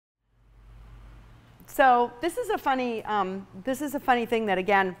So this is a funny thing that,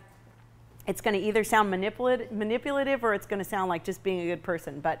 again, it's going to either sound manipulative or it's going to sound like just being a good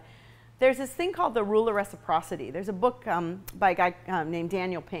person. But there's this thing called the rule of reciprocity. There's a book by a guy named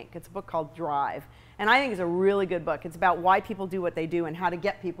Daniel Pink. It's a book called Drive. And I think it's a really good book. It's about why people do what they do and how to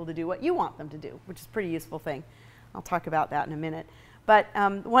get people to do what you want them to do, which is a pretty useful thing. I'll talk about that in a minute. But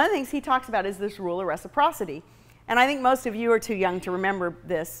one of the things he talks about is this rule of reciprocity. And I think most of you are too young to remember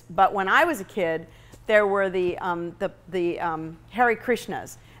this. But when I was a kid, there were the Hare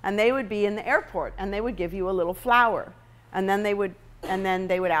Krishnas. And they would be in the airport, and they would give you a little flower. And then they would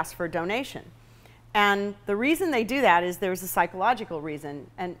ask for a donation. And the reason they do that is there's a psychological reason,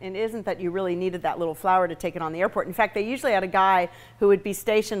 and it isn't that you really needed that little flower to take it on the airport. In fact, they usually had a guy who would be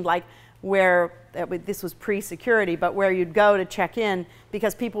stationed like where, this was pre-security, but where you'd go to check in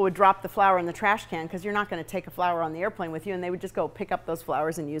because people would drop the flower in the trash can because you're not going to take a flower on the airplane with you, and they would just go pick up those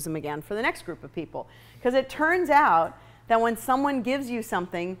flowers and use them again for the next group of people. Because it turns out that when someone gives you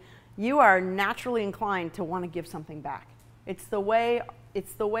something, you are naturally inclined to want to give something back. It's the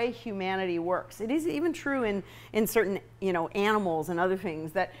way humanity works. It is even true in certain animals and other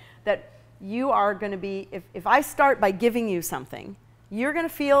things that you are going to be, if I start by giving you something, you're going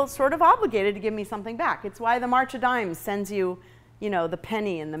to feel sort of obligated to give me something back. It's why the March of Dimes sends you, the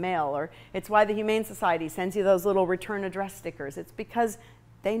penny in the mail, or it's why the Humane Society sends you those little return address stickers. It's because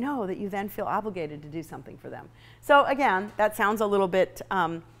they know that you then feel obligated to do something for them. So again, that sounds a little bit,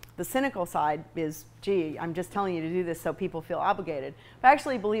 the cynical side is, gee, I'm just telling you to do this so people feel obligated. But I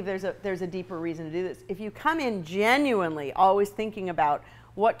actually believe there's a deeper reason to do this. If you come in genuinely always thinking about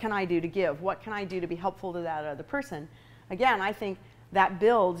what can I do to give, what can I do to be helpful to that other person, again, I think that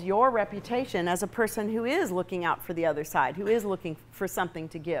builds your reputation as a person who is looking out for the other side, who is looking for something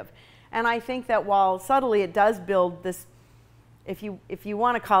to give. And I think that while subtly it does build this, if you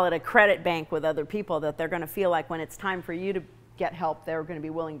want to call it a credit bank with other people, that they're going to feel like when it's time for you to get help, they're going to be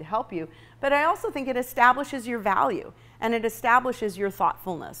willing to help you. But I also think it establishes your value, and it establishes your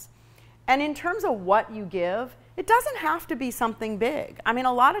thoughtfulness. And in terms of what you give, it doesn't have to be something big. I mean,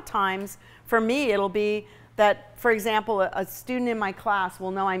 a lot of times, for me, it'll be that, for example, a student in my class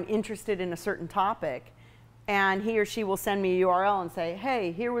will know I'm interested in a certain topic, and he or she will send me a URL and say,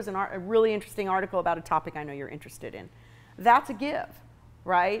 hey, here was a really interesting article about a topic I know you're interested in. That's a give,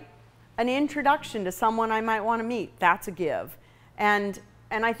 right? An introduction to someone I might want to meet, that's a give. And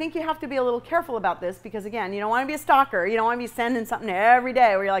I think you have to be a little careful about this because, again, you don't want to be a stalker. You don't want to be sending something every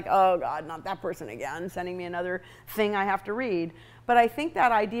day where you're like, oh, God, not that person again, sending me another thing I have to read. But I think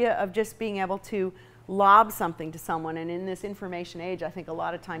that idea of just being able to lob something to someone, and in this information age, I think a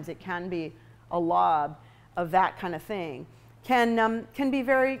lot of times it can be a lob of that kind of thing, can be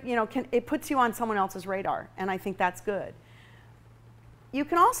very, it puts you on someone else's radar, and I think that's good. You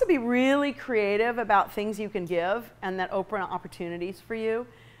can also be really creative about things you can give and that open opportunities for you.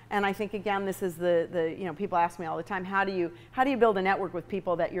 And I think, again, this is people ask me all the time, how do you build a network with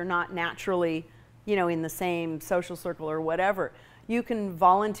people that you're not naturally, in the same social circle or whatever? You can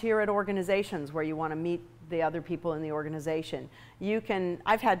volunteer at organizations where you want to meet the other people in the organization.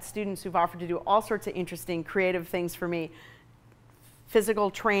 I've had students who've offered to do all sorts of interesting, creative things for me.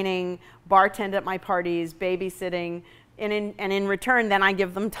 Physical training, bartend at my parties, babysitting, and in return, then I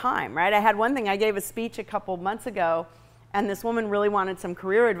give them time, right? I had one thing, I gave a speech a couple months ago, and this woman really wanted some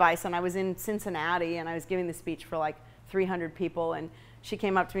career advice, and I was in Cincinnati, and I was giving the speech for like 300 people, and she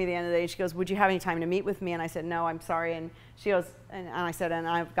came up to me at the end of the day, and she goes, would you have any time to meet with me? And I said, no, I'm sorry. And she goes, and I said, and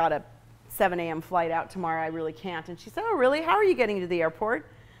I've got a 7 a.m. flight out tomorrow, I really can't. And she said, oh, really? How are you getting to the airport?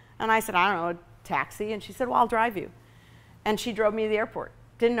 And I said, I don't know, a taxi. And she said, well, I'll drive you. And she drove me to the airport.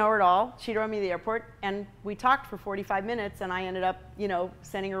 Didn't know her at all. She drove me to the airport, and we talked for 45 minutes, and I ended up,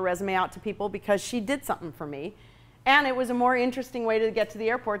 sending her resume out to people because she did something for me. And it was a more interesting way to get to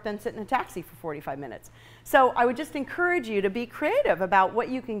the airport than sit in a taxi for 45 minutes. So I would just encourage you to be creative about what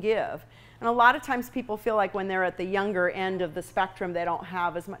you can give. And a lot of times people feel like when they're at the younger end of the spectrum, they don't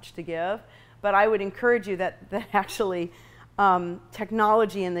have as much to give. But I would encourage you that actually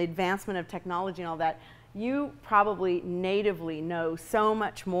technology and the advancement of technology and all that, you probably natively know so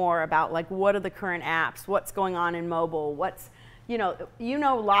much more about like what are the current apps, what's going on in mobile, what's, you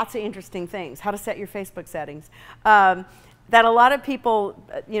know lots of interesting things, how to set your Facebook settings, that a lot of people,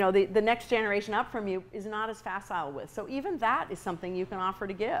 the next generation up from you is not as facile with. So even that is something you can offer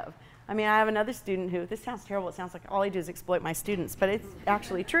to give. I mean, I have another student who, this sounds terrible, it sounds like all I do is exploit my students, but it's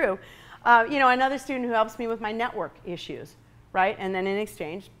actually true. Another student who helps me with my network issues, right? And then in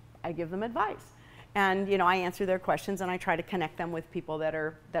exchange, I give them advice. And I answer their questions, and I try to connect them with people that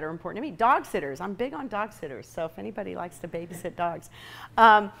are important to me. Dog sitters, I'm big on dog sitters, so if anybody likes to babysit dogs.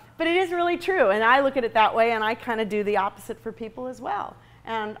 But But it is really true, and I look at it that way, and I kind of do the opposite for people as well.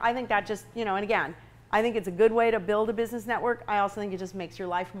 And I think that just, you know, and again, I think it's a good way to build a business network. I also think it just makes your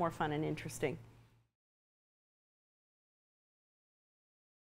life more fun and interesting.